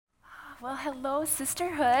Well, hello,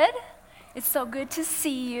 Sisterhood. It's so good to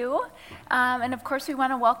see you. And of course, we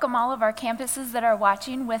want to welcome all of our campuses that are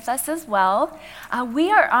watching with us as well.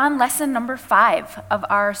 We are on lesson number 5 of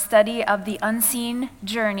our study of the unseen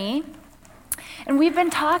journey. And we've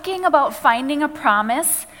been talking about finding a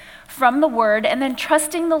promise from the Word and then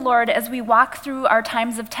trusting the Lord as we walk through our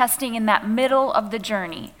times of testing in that middle of the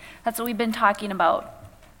journey. That's what we've been talking about.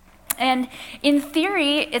 And in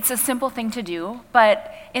theory, it's a simple thing to do,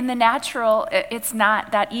 but in the natural, it's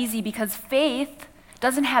not that easy because faith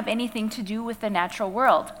doesn't have anything to do with the natural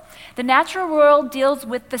world. The natural world deals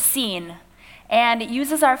with the seen, and it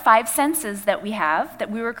uses our 5 senses that we have, that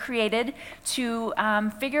we were created to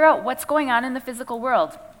figure out what's going on in the physical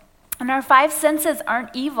world. And our 5 senses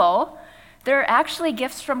aren't evil. They're actually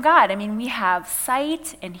gifts from God. I mean, we have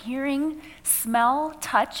sight and hearing, smell,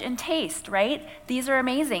 touch, and taste, right? These are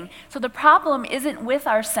amazing. So the problem isn't with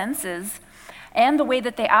our senses and the way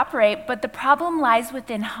that they operate, but the problem lies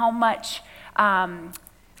within how much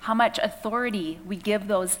authority we give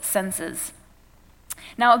those senses.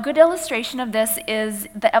 Now, a good illustration of this is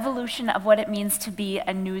the evolution of what it means to be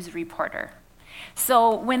a news reporter.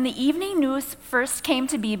 So when the evening news first came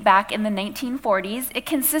to be back in the 1940s, it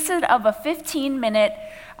consisted of a 15-minute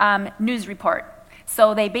news report.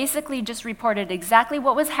 So they basically just reported exactly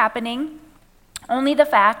what was happening, only the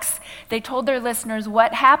facts. They told their listeners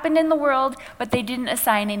what happened in the world, but they didn't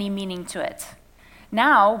assign any meaning to it.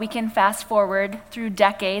 Now we can fast forward through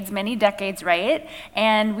decades, many decades, right?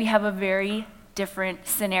 And we have a very different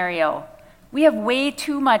scenario. We have way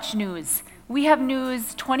too much news. We have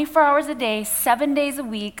news 24 hours a day, 7 days a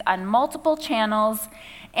week on multiple channels,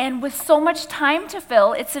 and with so much time to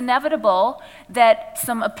fill, it's inevitable that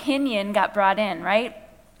some opinion got brought in, right?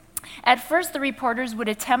 At first, the reporters would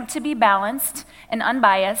attempt to be balanced and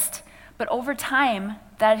unbiased, but over time,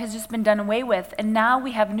 that has just been done away with, and now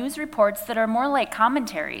we have news reports that are more like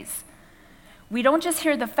commentaries. We don't just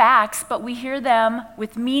hear the facts, but we hear them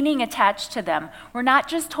with meaning attached to them. We're not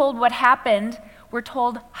just told what happened, we're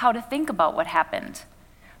told how to think about what happened.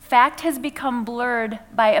 Fact has become blurred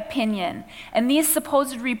by opinion, and these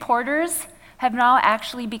supposed reporters have now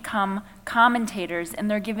actually become commentators,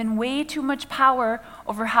 and they're given way too much power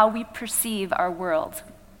over how we perceive our world.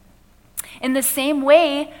 In the same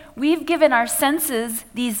way, we've given our senses,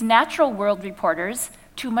 these natural world reporters,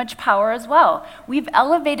 too much power as well. We've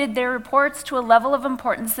elevated their reports to a level of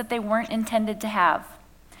importance that they weren't intended to have.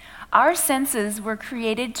 Our senses were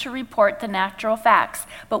created to report the natural facts,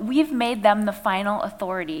 but we've made them the final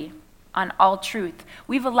authority on all truth.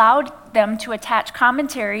 We've allowed them to attach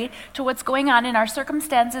commentary to what's going on in our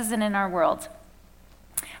circumstances and in our world.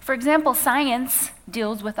 For example, science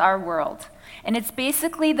deals with our world, and it's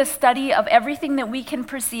basically the study of everything that we can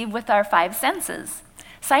perceive with our 5 senses.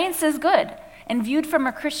 Science is good, and viewed from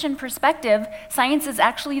a Christian perspective, science is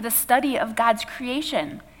actually the study of God's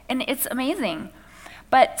creation, and it's amazing.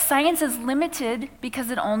 But science is limited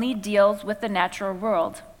because it only deals with the natural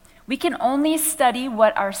world. We can only study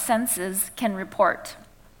what our senses can report.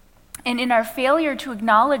 And in our failure to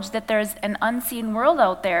acknowledge that there's an unseen world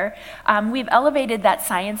out there, we've elevated that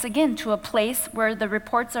science again to a place where the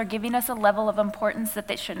reports are giving us a level of importance that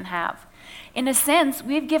they shouldn't have. In a sense,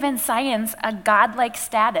 we've given science a godlike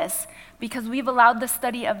status because we've allowed the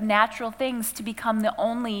study of natural things to become the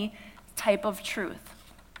only type of truth.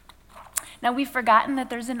 Now, we've forgotten that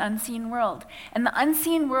there's an unseen world, and the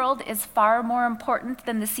unseen world is far more important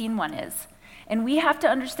than the seen one is. And we have to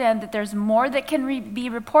understand that there's more that can be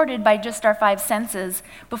reported by just our 5 senses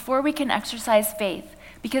before we can exercise faith.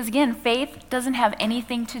 Because again, faith doesn't have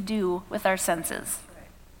anything to do with our senses.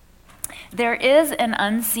 There is an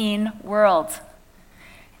unseen world.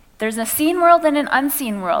 There's a seen world and an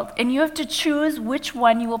unseen world, and you have to choose which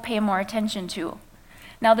one you will pay more attention to.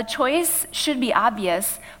 Now, the choice should be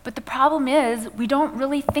obvious, but the problem is we don't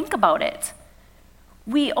really think about it.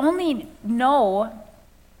 We only know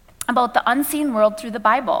about the unseen world through the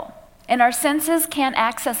Bible, and our senses can't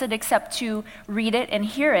access it except to read it and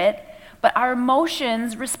hear it, but our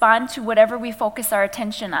emotions respond to whatever we focus our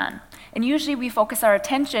attention on. And usually we focus our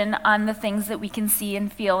attention on the things that we can see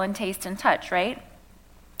and feel and taste and touch, right?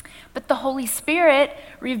 But the Holy Spirit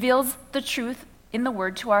reveals the truth in the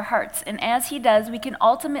Word to our hearts. And as He does, we can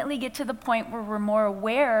ultimately get to the point where we're more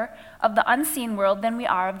aware of the unseen world than we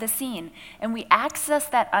are of the seen. And we access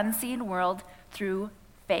that unseen world through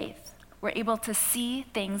faith. We're able to see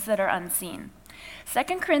things that are unseen.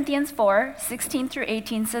 2 Corinthians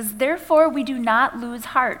 4:16-18 says, "Therefore we do not lose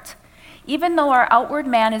heart. Even though our outward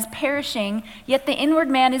man is perishing, yet the inward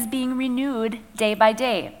man is being renewed day by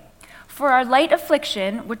day. For our light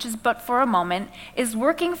affliction, which is but for a moment, is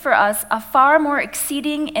working for us a far more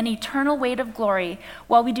exceeding and eternal weight of glory,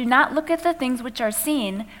 while we do not look at the things which are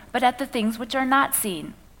seen, but at the things which are not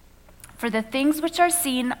seen. For the things which are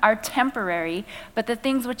seen are temporary, but the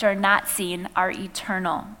things which are not seen are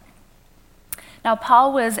eternal. Now,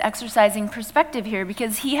 Paul was exercising perspective here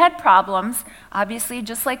because he had problems, obviously,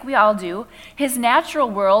 just like we all do. His natural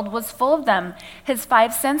world was full of them. His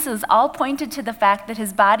five senses all pointed to the fact that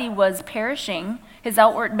his body was perishing. His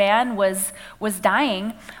outward man was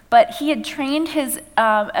dying, but he had trained his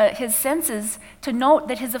senses to note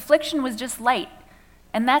that his affliction was just light.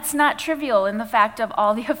 And that's not trivial in the fact of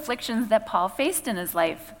all the afflictions that Paul faced in his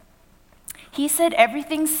life. He said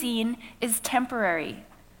everything seen is temporary,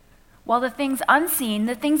 while the things unseen,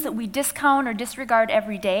 the things that we discount or disregard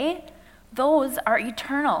every day, those are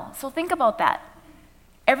eternal. So think about that.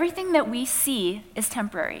 Everything that we see is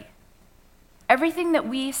temporary. Everything that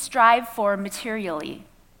we strive for materially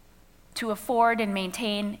to afford and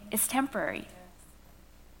maintain is temporary.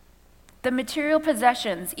 The material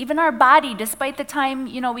possessions, even our body, despite the time,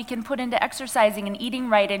 we can put into exercising and eating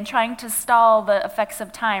right and trying to stall the effects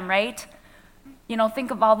of time, right?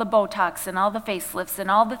 Think of all the Botox and all the facelifts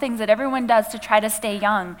and all the things that everyone does to try to stay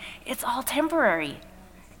young. It's all temporary.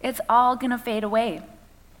 It's all going to fade away.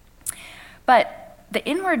 But the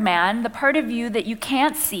inward man, the part of you that you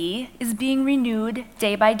can't see, is being renewed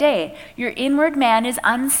day by day. Your inward man is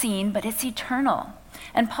unseen, but it's eternal.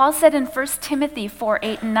 And Paul said in 1 Timothy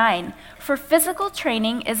 4:8-9, "For physical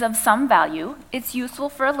training is of some value, it's useful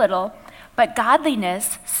for a little, but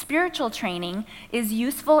godliness, spiritual training, is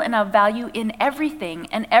useful and of value in everything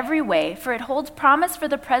and every way, for it holds promise for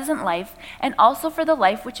the present life and also for the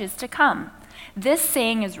life which is to come. This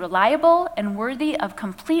saying is reliable and worthy of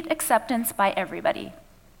complete acceptance by everybody."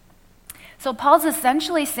 So Paul's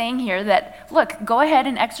essentially saying here that, look, go ahead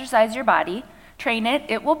and exercise your body, train it,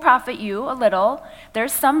 it will profit you a little.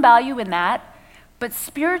 There's some value in that, but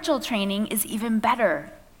spiritual training is even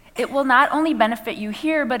better. It will not only benefit you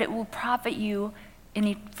here, but it will profit you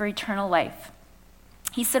for eternal life.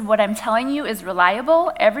 He said, what I'm telling you is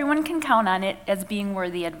reliable. Everyone can count on it as being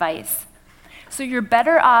worthy advice. So you're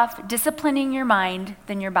better off disciplining your mind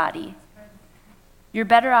than your body. You're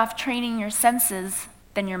better off training your senses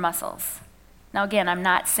than your muscles. Now again, I'm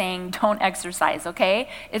not saying don't exercise, okay?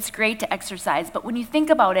 It's great to exercise, but when you think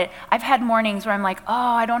about it, I've had mornings where I'm like,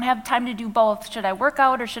 oh, I don't have time to do both. Should I work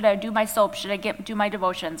out or should I do my soap? Should I do my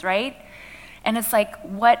devotions, right? And it's like,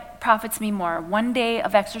 what profits me more, one day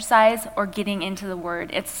of exercise or getting into the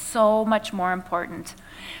Word? It's so much more important.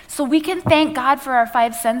 So we can thank God for our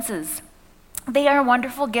five senses. They are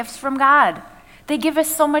wonderful gifts from God. They give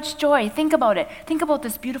us so much joy. Think about it. Think about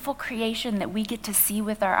this beautiful creation that we get to see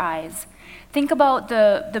with our eyes. Think about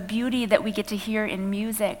the beauty that we get to hear in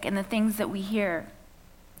music and the things that we hear.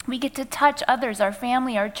 We get to touch others, our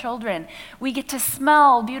family, our children. We get to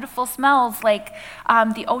smell beautiful smells like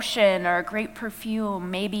the ocean or a great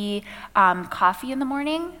perfume, maybe coffee in the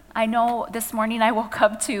morning. I know this morning I woke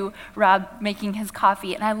up to Rob making his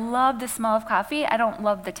coffee, and I love the smell of coffee. I don't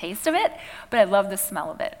love the taste of it, but I love the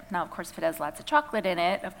smell of it. Now, of course, if it has lots of chocolate in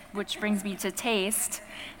it, which brings me to taste,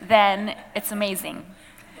 then it's amazing.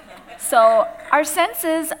 So our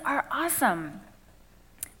senses are awesome.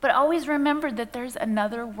 But always remember that there's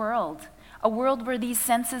another world, a world where these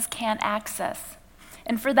senses can't access.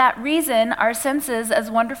 And for that reason, our senses, as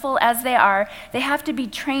wonderful as they are, they have to be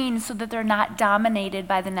trained so that they're not dominated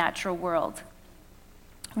by the natural world.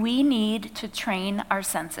 We need to train our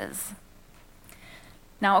senses.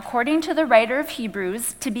 Now, according to the writer of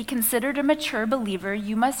Hebrews, to be considered a mature believer,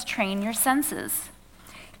 you must train your senses.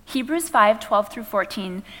 Hebrews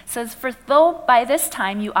 5:12-14 says, "For though by this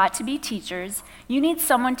time you ought to be teachers, you need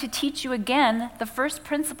someone to teach you again the first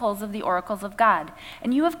principles of the oracles of God,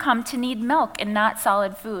 and you have come to need milk and not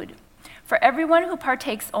solid food. For everyone who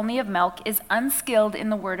partakes only of milk is unskilled in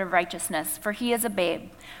the word of righteousness, for he is a babe.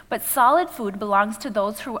 But solid food belongs to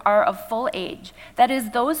those who are of full age, that is,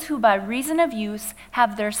 those who by reason of use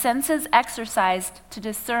have their senses exercised to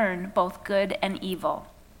discern both good and evil."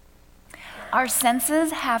 Our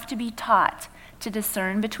senses have to be taught to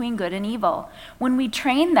discern between good and evil. When we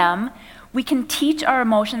train them, we can teach our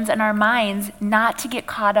emotions and our minds not to get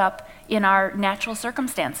caught up in our natural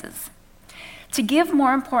circumstances. To give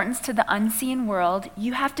more importance to the unseen world,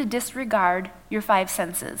 you have to disregard your five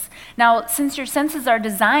senses. Now, since your senses are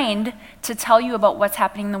designed to tell you about what's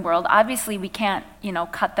happening in the world, obviously we can't,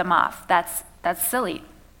 cut them off. That's silly.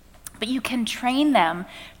 But you can train them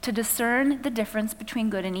to discern the difference between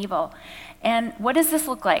good and evil. And what does this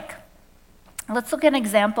look like? Let's look at an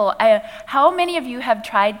example. How many of you have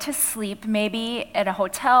tried to sleep maybe at a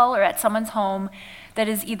hotel or at someone's home that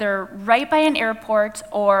is either right by an airport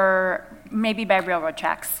or maybe by railroad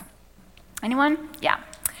tracks? Anyone? Yeah.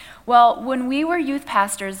 Well, when we were youth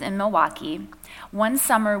pastors in Milwaukee, one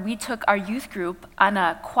summer we took our youth group on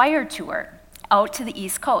a choir tour out to the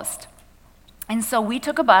East Coast. And so we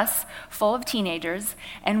took a bus full of teenagers,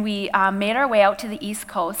 and we made our way out to the East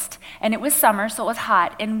Coast, and it was summer, so it was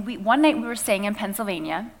hot. And one night we were staying in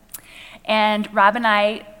Pennsylvania, and Rob and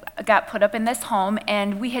I got put up in this home,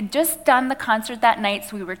 and we had just done the concert that night,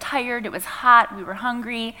 so we were tired, it was hot, we were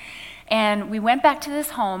hungry, and we went back to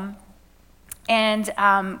this home, and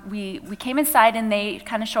we came inside, and they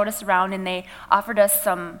kind of showed us around, and they offered us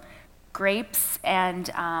some grapes and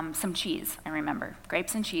some cheese, I remember.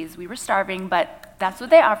 Grapes and cheese. We were starving, but that's what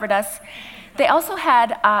they offered us. They also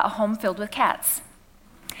had a home filled with cats.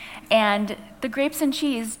 And the grapes and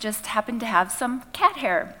cheese just happened to have some cat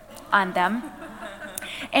hair on them.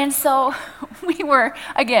 And so we were,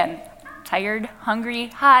 again, tired, hungry,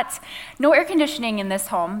 hot. No air conditioning in this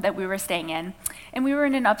home that we were staying in. And we were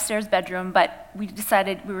in an upstairs bedroom, but we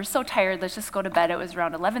decided we were so tired, let's just go to bed. It was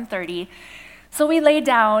around 11:30. So we lay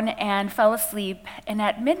down and fell asleep, and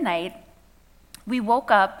at midnight, we woke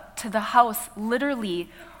up to the house literally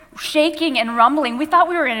shaking and rumbling. We thought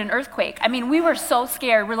we were in an earthquake. I mean, we were so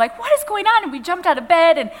scared. We're like, what is going on? And we jumped out of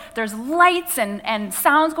bed, and there's lights and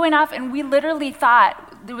sounds going off, and we literally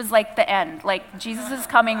thought it was like the end, like Jesus is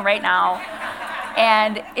coming right now.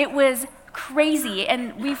 And it was crazy,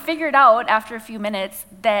 and we figured out after a few minutes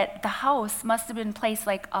that the house must have been placed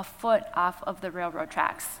like a foot off of the railroad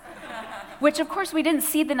tracks, which of course we didn't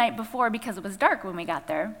see the night before because it was dark when we got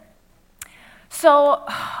there. So,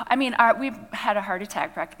 I mean, we had a heart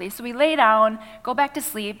attack practically. So we lay down, go back to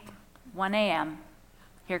sleep, 1 a.m.,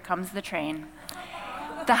 here comes the train.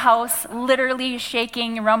 The house literally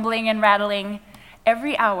shaking, rumbling, and rattling.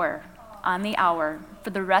 Every hour on the hour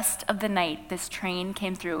for the rest of the night, this train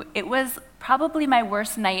came through. It was probably my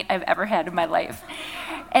worst night I've ever had in my life.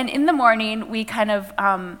 And in the morning, we kind of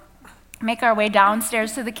make our way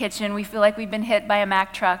downstairs to the kitchen. We feel like we've been hit by a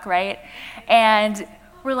Mack truck, right? And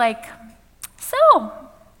we're like, so,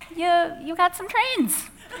 you got some trains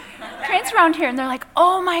around here. And they're like,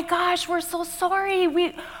 oh my gosh, we're so sorry.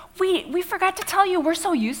 We forgot to tell you, we're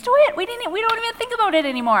so used to it. We don't even think about it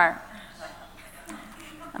anymore.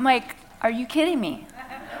 I'm like, are you kidding me?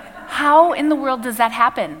 How in the world does that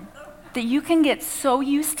happen? That you can get so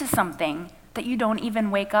used to something that you don't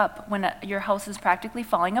even wake up when your house is practically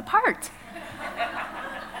falling apart.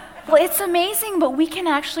 Well, it's amazing, but we can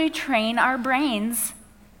actually train our brains,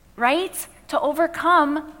 right, to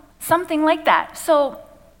overcome something like that. So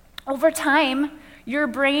over time, your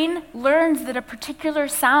brain learns that a particular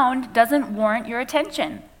sound doesn't warrant your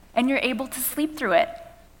attention, and you're able to sleep through it.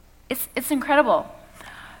 It's incredible.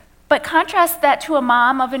 But contrast that to a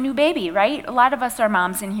mom of a new baby, right? A lot of us are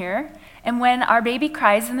moms in here. And when our baby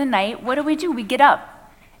cries in the night, what do? We get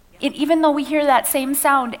up. Even though we hear that same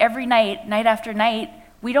sound every night, night after night,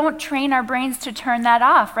 we don't train our brains to turn that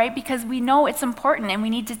off, right? Because we know it's important and we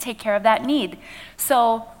need to take care of that need.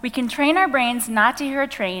 So we can train our brains not to hear a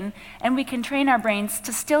train, and we can train our brains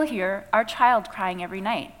to still hear our child crying every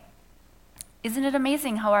night. Isn't it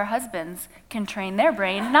amazing how our husbands can train their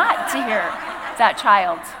brain not to hear that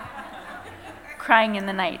child crying in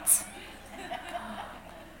the night?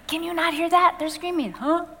 Can you not hear that? They're screaming,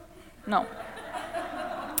 huh? No.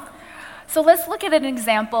 So let's look at an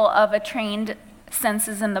example of a trained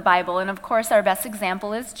senses in the Bible. And of course, our best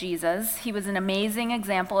example is Jesus. He was an amazing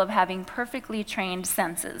example of having perfectly trained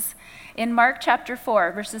senses. In Mark chapter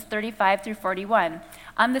 4, verses 35 through 41,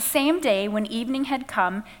 on the same day when evening had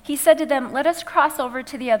come, he said to them, "Let us cross over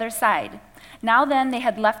to the other side." Now then, they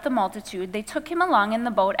had left the multitude. They took him along in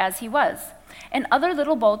the boat as he was, and other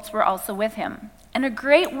little boats were also with him. And a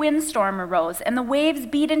great windstorm arose, and the waves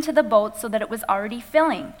beat into the boat so that it was already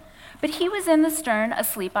filling. But he was in the stern,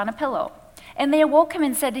 asleep on a pillow. And they awoke him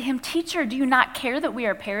and said to him, "Teacher, do you not care that we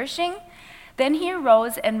are perishing?" Then he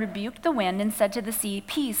arose and rebuked the wind and said to the sea,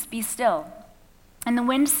 "Peace, be still." And the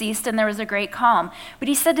wind ceased, and there was a great calm. But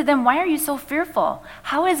he said to them, "Why are you so fearful?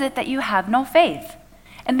 How is it that you have no faith?"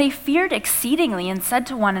 And they feared exceedingly and said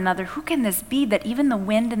to one another, "Who can this be that even the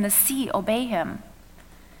wind and the sea obey him?"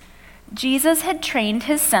 Jesus had trained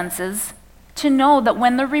his senses to know that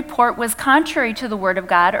when the report was contrary to the word of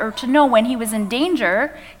God, or to know when he was in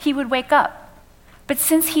danger, he would wake up. But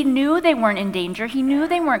since he knew they weren't in danger, he knew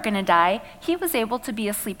they weren't going to die, he was able to be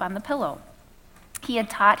asleep on the pillow. He had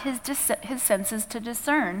taught his senses to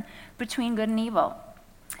discern between good and evil.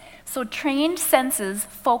 So trained senses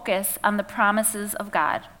focus on the promises of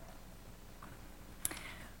God.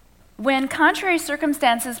 When contrary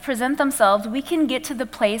circumstances present themselves, we can get to the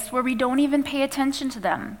place where we don't even pay attention to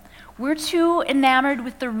them. We're too enamored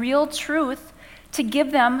with the real truth to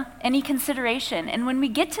give them any consideration. And when we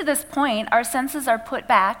get to this point, our senses are put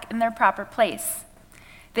back in their proper place.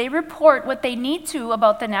 They report what they need to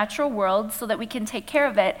about the natural world so that we can take care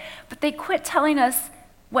of it, but they quit telling us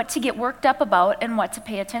what to get worked up about and what to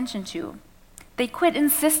pay attention to. They quit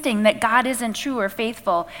insisting that God isn't true or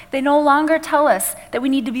faithful. They no longer tell us that we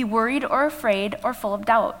need to be worried or afraid or full of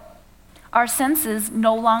doubt. Our senses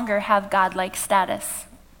no longer have God-like status.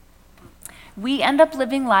 We end up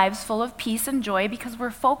living lives full of peace and joy because we're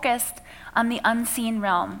focused on the unseen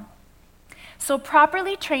realm. So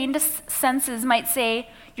properly trained senses might say,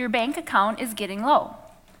 your bank account is getting low.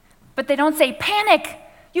 But they don't say, panic,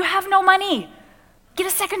 you have no money, get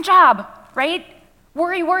a second job, right?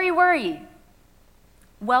 Worry, worry, worry.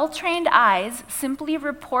 Well-trained eyes simply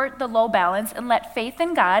report the low balance and let faith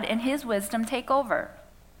in God and His wisdom take over.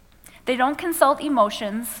 They don't consult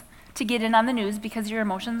emotions to get in on the news because your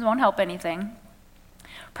emotions won't help anything.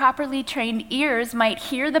 Properly trained ears might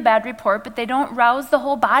hear the bad report, but they don't rouse the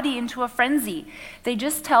whole body into a frenzy. They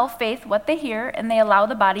just tell faith what they hear, and they allow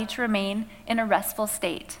the body to remain in a restful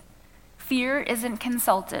state. Fear isn't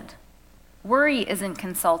consulted. Worry isn't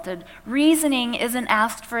consulted. Reasoning isn't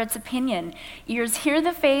asked for its opinion. Ears hear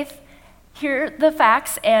the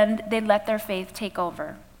facts, and they let their faith take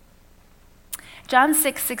over. John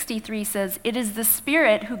 6:63 says, "It is the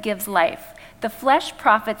Spirit who gives life. The flesh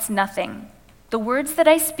profits nothing. The words that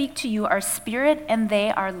I speak to you are spirit, and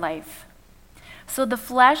they are life." So the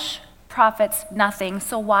flesh profits nothing,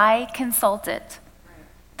 so why consult it?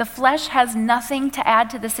 The flesh has nothing to add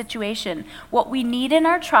to the situation. What we need in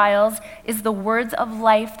our trials is the words of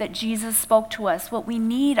life that Jesus spoke to us. What we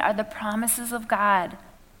need are the promises of God.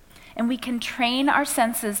 And we can train our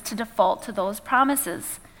senses to default to those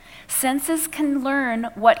promises. Senses can learn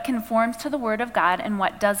what conforms to the Word of God and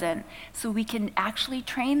what doesn't, so we can actually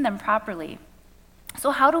train them properly. So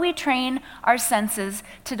how do we train our senses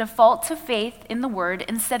to default to faith in the Word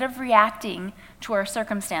instead of reacting to our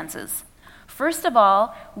circumstances? First of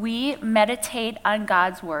all, we meditate on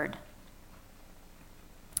God's Word.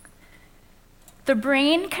 The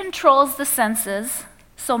brain controls the senses,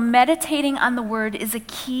 so meditating on the Word is a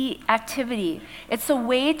key activity. It's a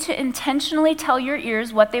way to intentionally tell your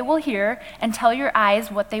ears what they will hear and tell your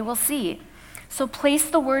eyes what they will see. So place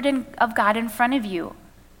the Word of God in front of you.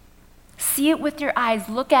 See it with your eyes,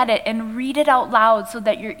 look at it, and read it out loud so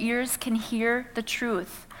that your ears can hear the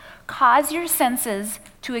truth. Cause your senses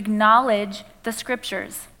to acknowledge the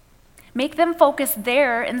Scriptures. Make them focus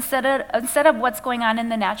there instead of what's going on in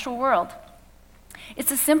the natural world.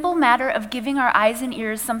 It's a simple matter of giving our eyes and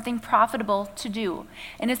ears something profitable to do,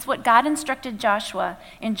 and it's what God instructed Joshua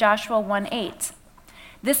in Joshua 1:8.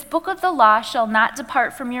 "This book of the law shall not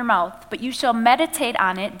depart from your mouth, but you shall meditate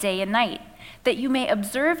on it day and night, that you may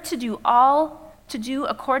observe to do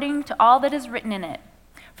according to all that is written in it.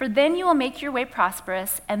 For then you will make your way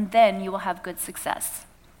prosperous, and then you will have good success."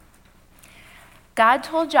 God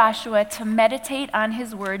told Joshua to meditate on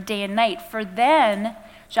his word day and night, for then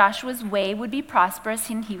Joshua's way would be prosperous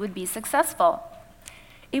and he would be successful.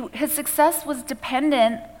 His success was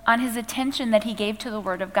dependent on his attention that he gave to the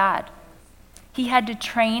word of God. He had to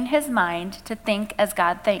train his mind to think as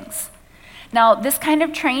God thinks. Now, this kind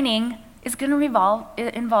of training is going to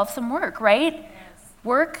involve some work, right? Yes.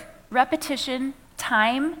 Work, repetition,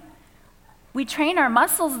 time. We train our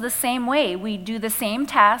muscles the same way. We do the same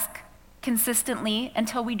task consistently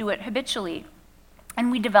until we do it habitually.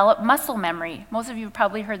 And we develop muscle memory. Most of you have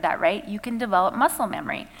probably heard that, right? You can develop muscle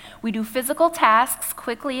memory. We do physical tasks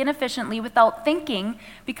quickly and efficiently without thinking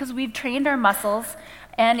because we've trained our muscles.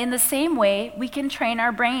 And in the same way, we can train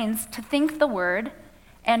our brains to think the word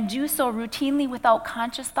and do so routinely without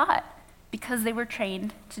conscious thought because they were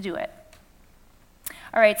trained to do it.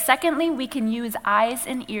 All right, secondly, we can use eyes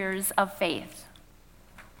and ears of faith.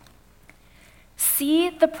 See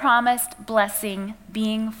the promised blessing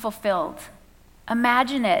being fulfilled.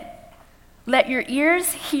 Imagine it. Let your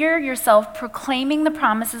ears hear yourself proclaiming the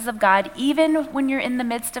promises of God even when you're in the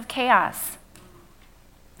midst of chaos.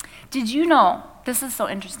 Did you know, this is so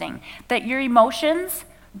interesting, that your emotions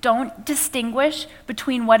don't distinguish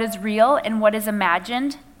between what is real and what is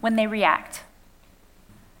imagined when they react?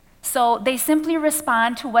 So they simply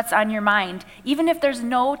respond to what's on your mind, even if there's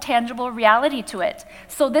no tangible reality to it.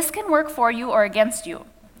 So this can work for you or against you.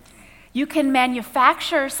 You can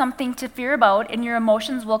manufacture something to fear about and your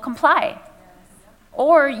emotions will comply.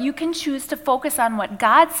 Or you can choose to focus on what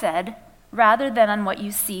God said rather than on what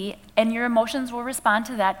you see, and your emotions will respond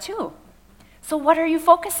to that too. So what are you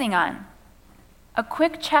focusing on? A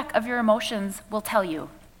quick check of your emotions will tell you.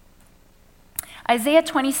 Isaiah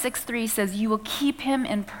 26:3 says, "You will keep him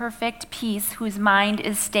in perfect peace whose mind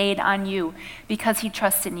is stayed on you because he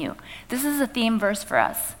trusts in you." This is a theme verse for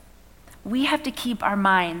us. We have to keep our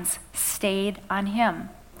minds stayed on him.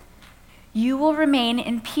 You will remain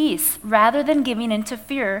in peace rather than giving into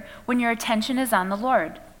fear when your attention is on the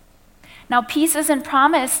Lord. Now, peace isn't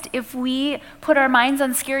promised if we put our minds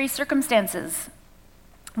on scary circumstances.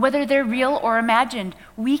 Whether they're real or imagined,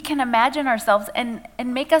 we can imagine ourselves and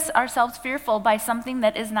make ourselves fearful by something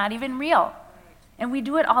that is not even real. And we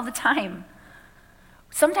do it all the time.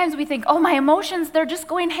 Sometimes we think, oh, my emotions, they're just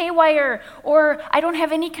going haywire, or I don't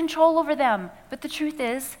have any control over them. But the truth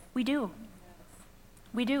is, we do.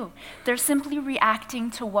 We do. They're simply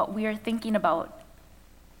reacting to what we are thinking about.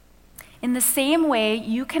 In the same way,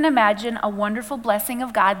 you can imagine a wonderful blessing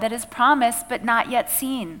of God that is promised but not yet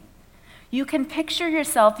seen. You can picture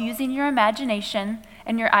yourself using your imagination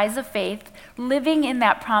and your eyes of faith, living in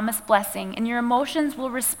that promised blessing, and your emotions will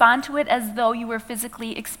respond to it as though you were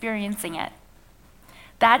physically experiencing it.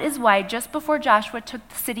 That is why just before Joshua took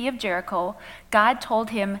the city of Jericho, God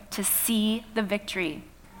told him to see the victory.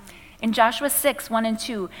 In Joshua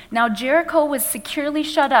 6:1-2, "Now Jericho was securely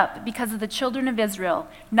shut up because of the children of Israel.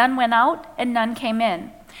 None went out and none came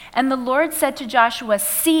in. And the Lord said to Joshua,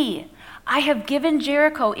 'See, I have given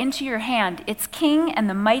Jericho into your hand, its king and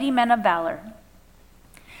the mighty men of valor.'"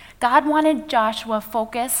 God wanted Joshua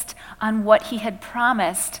focused on what he had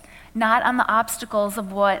promised, not on the obstacles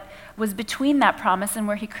of what was between that promise and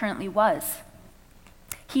where he currently was.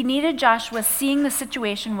 He needed Joshua seeing the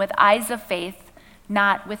situation with eyes of faith,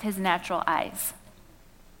 not with his natural eyes.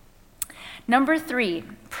 Number 3,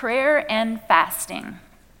 prayer and fasting.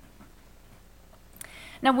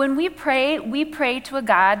 Now, when we pray to a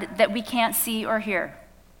God that we can't see or hear.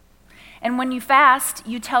 And when you fast,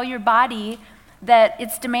 you tell your body that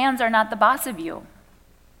its demands are not the boss of you.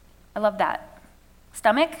 I love that.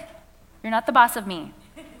 Stomach, you're not the boss of me,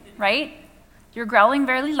 right? You're growling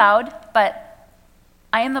very loud, but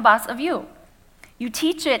I am the boss of you. You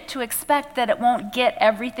teach it to expect that it won't get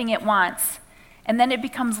everything it wants, and then it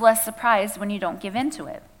becomes less surprised when you don't give in to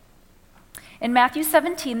it. In Matthew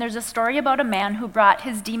 17, there's a story about a man who brought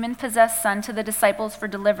his demon-possessed son to the disciples for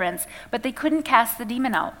deliverance, but they couldn't cast the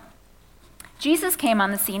demon out. Jesus came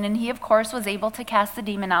on the scene, and he, of course, was able to cast the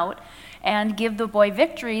demon out and give the boy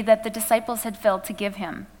victory that the disciples had failed to give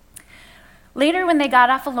him. Later, when they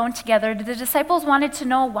got off alone together, the disciples wanted to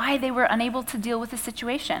know why they were unable to deal with the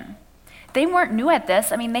situation. They weren't new at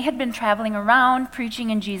this. I mean, they had been traveling around,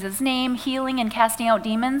 preaching in Jesus' name, healing and casting out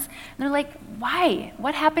demons. And they're like, why?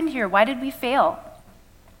 What happened here? Why did we fail?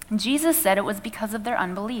 And Jesus said it was because of their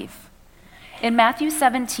unbelief. In Matthew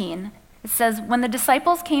 17, it says, "When the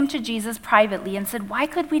disciples came to Jesus privately and said, 'Why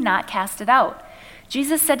could we not cast it out?'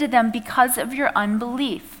 Jesus said to them, 'Because of your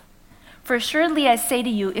unbelief. For assuredly I say to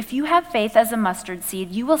you, if you have faith as a mustard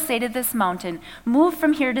seed, you will say to this mountain, 'Move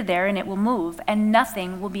from here to there,' and it will move, and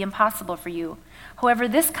nothing will be impossible for you. However,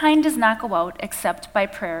 this kind does not go out except by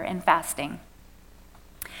prayer and fasting."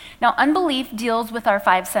 Now, unbelief deals with our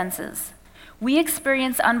 5 senses. We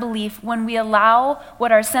experience unbelief when we allow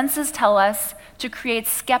what our senses tell us to create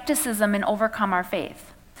skepticism and overcome our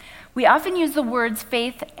faith. We often use the words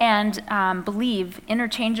faith and believe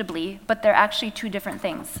interchangeably, but they're actually 2 different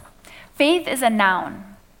things. Faith is a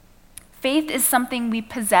noun. Faith is something we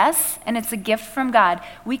possess, and it's a gift from God.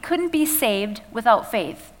 We couldn't be saved without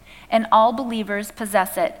faith, and all believers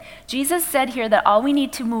possess it. Jesus said here that all we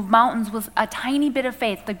need to move mountains was a tiny bit of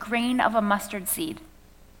faith, the grain of a mustard seed.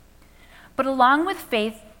 But along with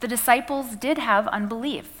faith, the disciples did have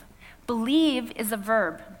unbelief. Believe is a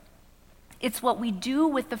verb. It's what we do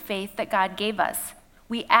with the faith that God gave us.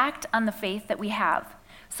 We act on the faith that we have.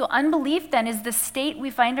 So unbelief then is the state we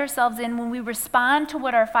find ourselves in when we respond to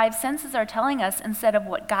what our 5 senses are telling us instead of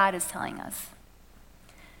what God is telling us.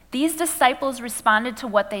 These disciples responded to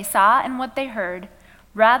what they saw and what they heard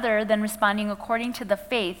rather than responding according to the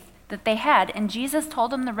faith that they had, and Jesus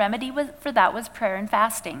told them the remedy for that was prayer and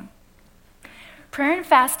fasting. Prayer and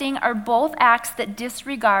fasting are both acts that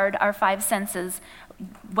disregard our 5 senses,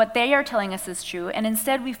 what they are telling us is true, and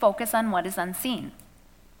instead we focus on what is unseen.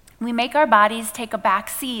 We make our bodies take a back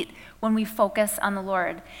seat when we focus on the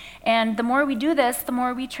Lord. And the more we do this, the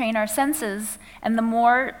more we train our senses, and the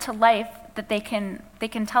more to life that they can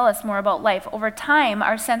tell us more about life. Over time,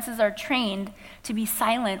 our senses are trained to be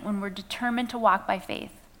silent when we're determined to walk by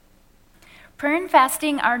faith. Prayer and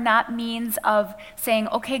fasting are not means of saying,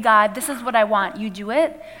 okay, God, this is what I want, you do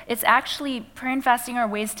it. It's actually, prayer and fasting are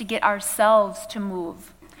ways to get ourselves to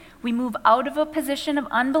move. We move out of a position of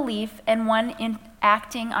unbelief and one in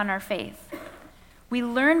acting on our faith. We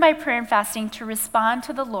learn by prayer and fasting to respond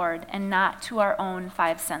to the Lord and not to our own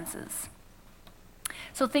five senses.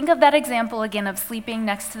 So think of that example again of sleeping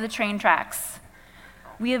next to the train tracks.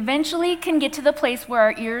 We eventually can get to the place where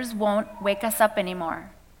our ears won't wake us up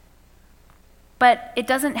anymore. But it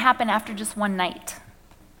doesn't happen after just one night.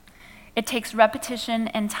 It takes repetition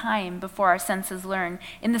and time before our senses learn.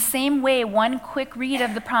 In the same way, one quick read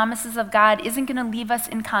of the promises of God isn't going to leave us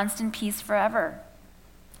in constant peace forever.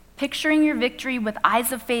 Picturing your victory with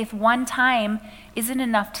eyes of faith one time isn't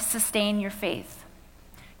enough to sustain your faith.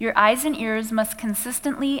 Your eyes and ears must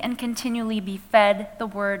consistently and continually be fed the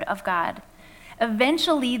Word of God.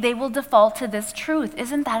 Eventually, they will default to this truth.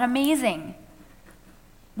 Isn't that amazing?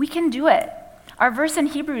 We can do it. Our verse in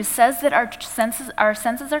Hebrews says that our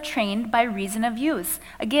senses are trained by reason of use.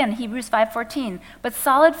 Again, Hebrews 5:14. But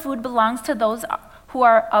solid food belongs to those who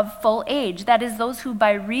are of full age, that is, those who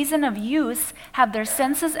by reason of use have their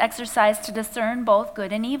senses exercised to discern both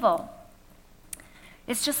good and evil.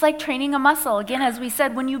 It's just like training a muscle. Again, as we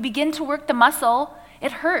said, when you begin to work the muscle,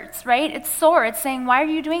 it hurts, right? It's sore. It's saying, why are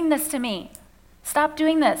you doing this to me? Stop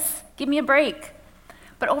doing this. Give me a break.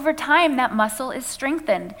 But over time, that muscle is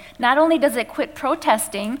strengthened. Not only does it quit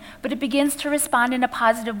protesting, but it begins to respond in a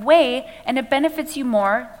positive way, and it benefits you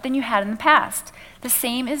more than you had in the past. The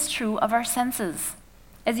same is true of our senses.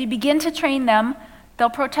 As you begin to train them,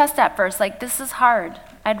 they'll protest at first, like, this is hard.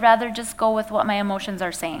 I'd rather just go with what my emotions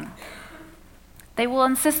are saying. They will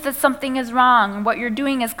insist that something is wrong, what you're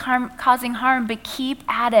doing is causing harm, but keep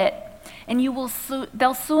at it, and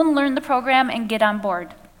they'll soon learn the program and get on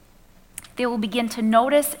board. They will begin to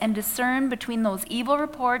notice and discern between those evil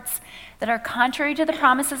reports that are contrary to the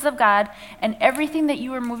promises of God and everything that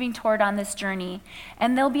you are moving toward on this journey.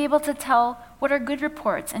 And they'll be able to tell what are good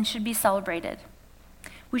reports and should be celebrated.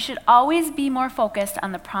 We should always be more focused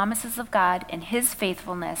on the promises of God and His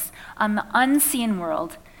faithfulness on the unseen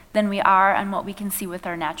world than we are on what we can see with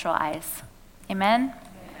our natural eyes. Amen?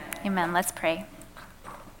 Amen. Let's pray.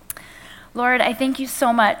 Lord, I thank you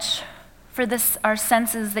so much for our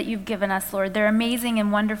senses that you've given us, Lord. They're amazing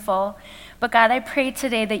and wonderful. But God, I pray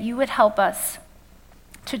today that you would help us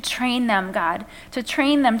to train them, God, to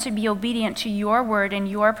train them to be obedient to your word and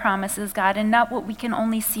your promises, God, and not what we can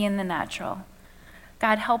only see in the natural.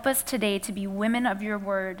 God, help us today to be women of your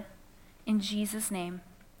word. In Jesus' name,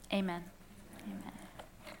 amen.